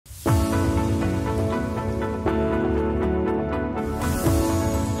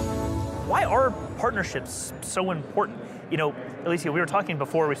are partnerships so important? You know, Alicia, we were talking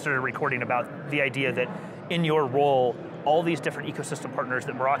before we started recording about the idea that in your role, all these different ecosystem partners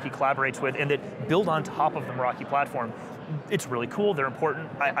that Meraki collaborates with and that build on top of the Meraki platform, it's really cool, they're important.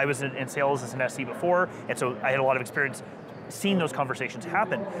 I was in sales as an SE before, and so I had a lot of experience seeing those conversations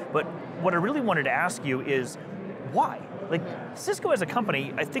happen. But what I really wanted to ask you is, why? Like, Cisco as a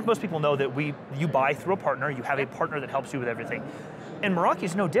company, I think most people know that you buy through a partner, you have a partner that helps you with everything. And Meraki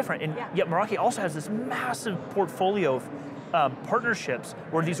is no different, and yet Meraki also has this massive portfolio of partnerships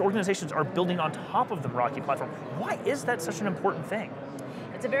where these organizations are building on top of the Meraki platform. Why is that such an important thing?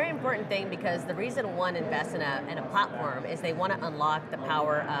 It's a very important thing because the reason one invests in a platform is they want to unlock the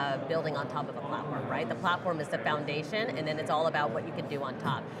power of building on top of a platform, right? The platform is the foundation, and then it's all about what you can do on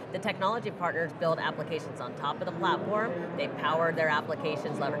top. The technology partners build applications on top of the platform. They power their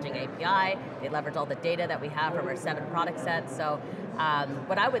applications leveraging API. They leverage all the data that we have from our 7 product sets. So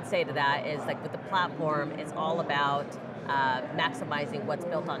what I would say to that is, like, with the platform, it's all about maximizing what's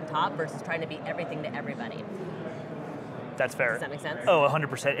built on top versus trying to be everything to everybody. That's fair. Does that make sense? Oh,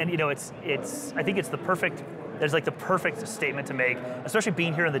 100%. And you know, I think it's the perfect, there's like the perfect statement to make, especially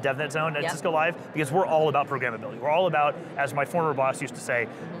being here in the DevNet zone at Cisco Live, because we're all about programmability. We're all about, as my former boss used to say,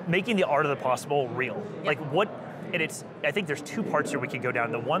 making the art of the possible real. Like I think there's 2 parts here we could go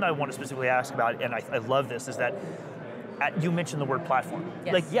down. The one I want to specifically ask about, and I love this, is that you mentioned the word platform.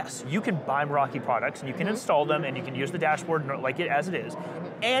 Yes. Like, yes, you can buy Meraki products and you can install them and you can use the dashboard and like it as it is.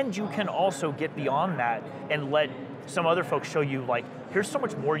 And you can also get beyond that and let some other folks show you, like, here's so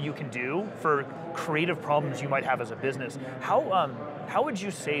much more you can do for creative problems you might have as a business. How would you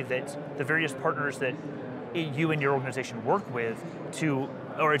say that the various partners that you and your organization work with to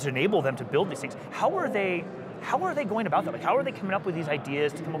enable them to build these things, how are they going about that? Like, how are they coming up with these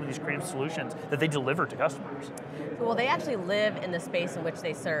ideas to come up with these creative solutions that they deliver to customers? Well, they actually live in the space in which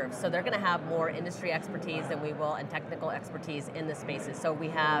they serve, so they're going to have more industry expertise than we will and technical expertise in the spaces. So we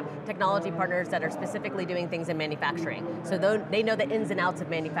have technology partners that are specifically doing things in manufacturing. So they know the ins and outs of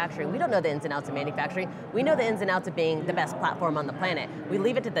manufacturing. We don't know the ins and outs of manufacturing. We know the ins and outs of being the best platform on the planet. We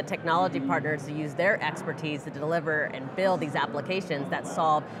leave it to the technology partners to use their expertise to deliver and build these applications that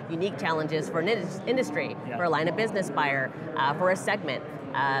solve unique challenges for an industry, for a line of business buyer, for a segment.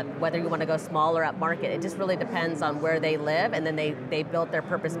 Whether you want to go small or up market, it just really depends on where they live, and then they built their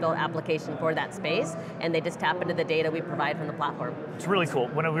purpose-built application for that space, and they just tap into the data we provide from the platform. It's really cool.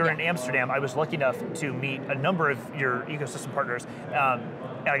 When we were in Amsterdam, I was lucky enough to meet a number of your ecosystem partners, and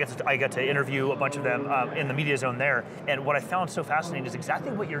I got to interview a bunch of them in the media zone there, and what I found so fascinating is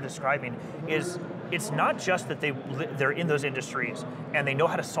exactly what you're describing. Is it's not just that they're in those industries and they know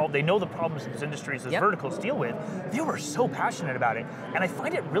how to solve, they know the problems those industries, those verticals deal with. They were so passionate about it. And I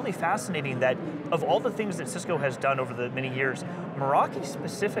find it really fascinating that of all the things that Cisco has done over the many years, Meraki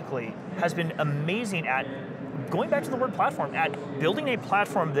specifically has been amazing at, going back to the word platform, at building a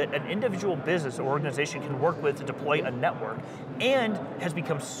platform that an individual business or organization can work with to deploy a network, and has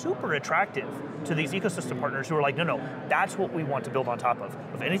become super attractive to these ecosystem partners who are like, no, that's what we want to build on top of.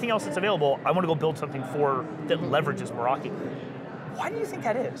 If anything else that's available, I want to go build something that leverages Meraki. Why do you think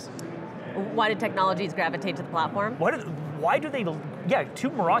that is? Why do technologies gravitate to the platform? Why do they, to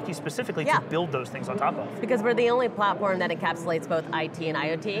Meraki specifically, to build those things on top of? Because we're the only platform that encapsulates both IT and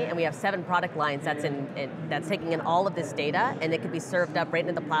IoT, and we have 7 product lines that's taking in all of this data, and it can be served up right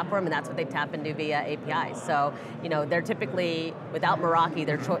into the platform, and that's what they tap into via APIs. So, they're typically, without Meraki,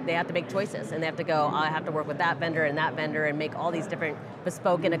 they have to make choices, and they have to go, I have to work with that vendor and make all these different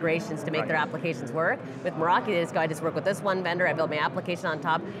bespoke integrations to make their applications work. With Meraki, they just go, I just work with this one vendor, I build my application on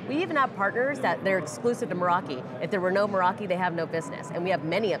top. We even have partners that they're exclusive to Meraki. If there were no Meraki, they have no business, and we have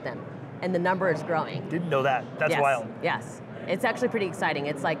many of them, and the number is growing. Didn't know that. That's wild. Yes, it's actually pretty exciting.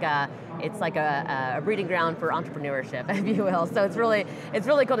 It's like a breeding ground for entrepreneurship, if you will. So it's really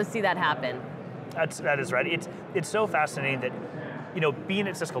cool to see that happen. That is right. It's so fascinating that, being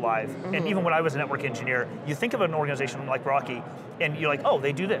at Cisco Live, and even when I was a network engineer, you think of an organization like Meraki, and you're like, oh,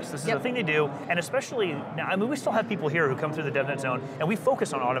 they do this. This is the thing they do, and especially, now, we still have people here who come through the DevNet zone, and we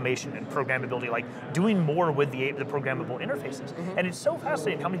focus on automation and programmability, like doing more with the programmable interfaces. And it's so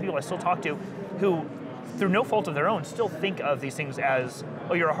fascinating how many people I still talk to who, through no fault of their own, still think of these things as,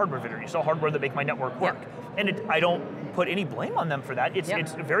 oh, you're a hardware vendor, you sell hardware that make my network work. And I don't put any blame on them for that.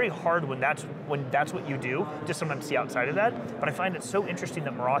 It's very hard when that's what you do to sometimes see outside of that. But I find it so interesting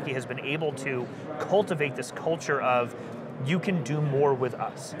that Meraki has been able to cultivate this culture of, you can do more with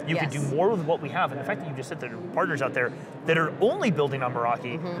us. You can do more with what we have. And the fact that you just said there are partners out there that are only building on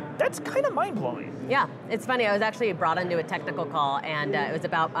Meraki, that's kind of mind-blowing. Yeah, it's funny. I was actually brought into a technical call, and it was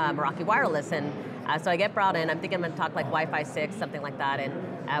about Meraki Wireless. And so I get brought in, I'm thinking I'm going to talk like Wi-Fi 6, something like that.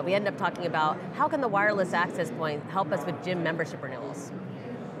 And we ended up talking about how can the wireless access point help us with gym membership renewals?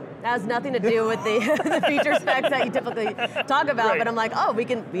 That has nothing to do with the feature specs that you typically talk about, right. But I'm like, oh,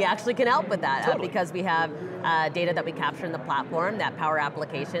 we actually can help with that Totally. because we have data that we capture in the platform that power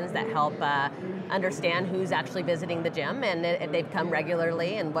applications that help understand who's actually visiting the gym and if they've come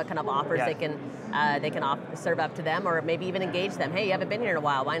regularly and what kind of offers they can serve up to them, or maybe even engage them. Hey, you haven't been here in a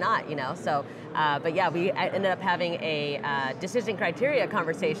while, why not? So, but yeah, we ended up having a decision criteria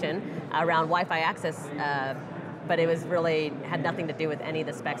conversation around Wi-Fi access. But it was really had nothing to do with any of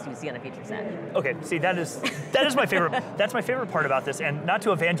the specs you see on a feature set. Okay, see that is my favorite. That's my favorite part about this, and not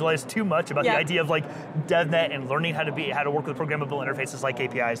to evangelize too much about the idea of like DevNet and learning how to work with programmable interfaces like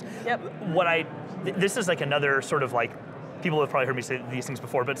APIs. Yep. This is like another sort of like, people have probably heard me say these things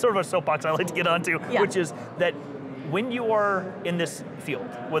before, but sort of a soapbox I like to get onto, which is that when you are in this field,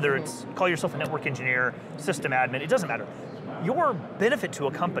 whether it's call yourself a network engineer, system admin, it doesn't matter. Your benefit to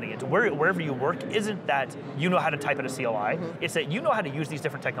a company, to wherever you work, isn't that you know how to type in a CLI, it's that you know how to use these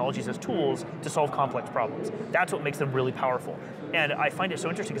different technologies as tools to solve complex problems. That's what makes them really powerful. And I find it so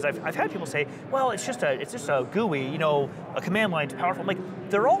interesting because I've had people say, well, it's just a GUI, a command line's powerful. I'm like,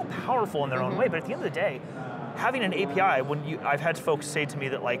 they're all powerful in their own way, but at the end of the day, having an API, I've had folks say to me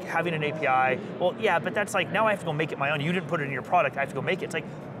that like, having an API, well, yeah, but that's like, now I have to go make it my own. You didn't put it in your product, I have to go make it. It's like,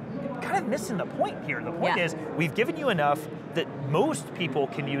 kind of missing the point here. The point is, we've given you enough that most people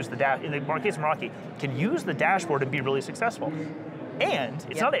can use the dash, in the case of Meraki, can use the dashboard and be really successful. And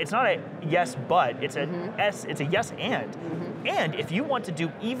it's not a yes but, it's a it's a yes and. And if you want to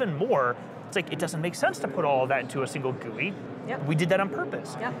do even more, it's like it doesn't make sense to put all of that into a single GUI. We did that on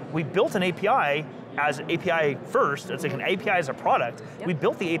purpose. We built an API as API first, it's like an API as a product. We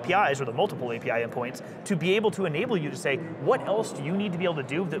built the APIs, or the multiple API endpoints, to be able to enable you to say, what else do you need to be able to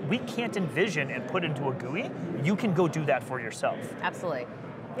do that we can't envision and put into a GUI? You can go do that for yourself. Absolutely.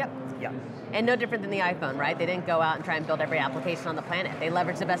 Yep. Yeah. And no different than the iPhone, right? They didn't go out and try and build every application on the planet. They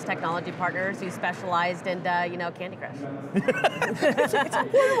leveraged the best technology partners who specialized in, Candy Crush. It's a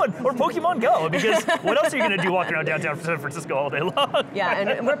important one. Or Pokemon Go, because what else are you going to do walking around downtown San Francisco all day long? Yeah,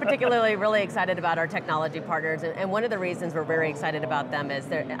 and we're particularly really excited about our technology partners, and one of the reasons we're very excited about them is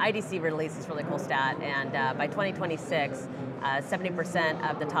their IDC released this really cool stat, and by 2026,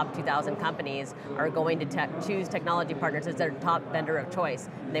 70% of the top 2,000 companies are going to choose technology partners as their top vendor of choice.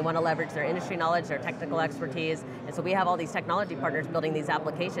 And they want to leverage their industry knowledge, their technical expertise, and so we have all these technology partners building these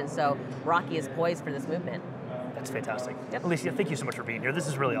applications, so Meraki is poised for this movement. That's fantastic. Alicia, thank you so much for being here. This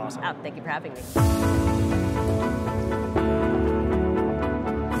is really awesome. Thank you for having me.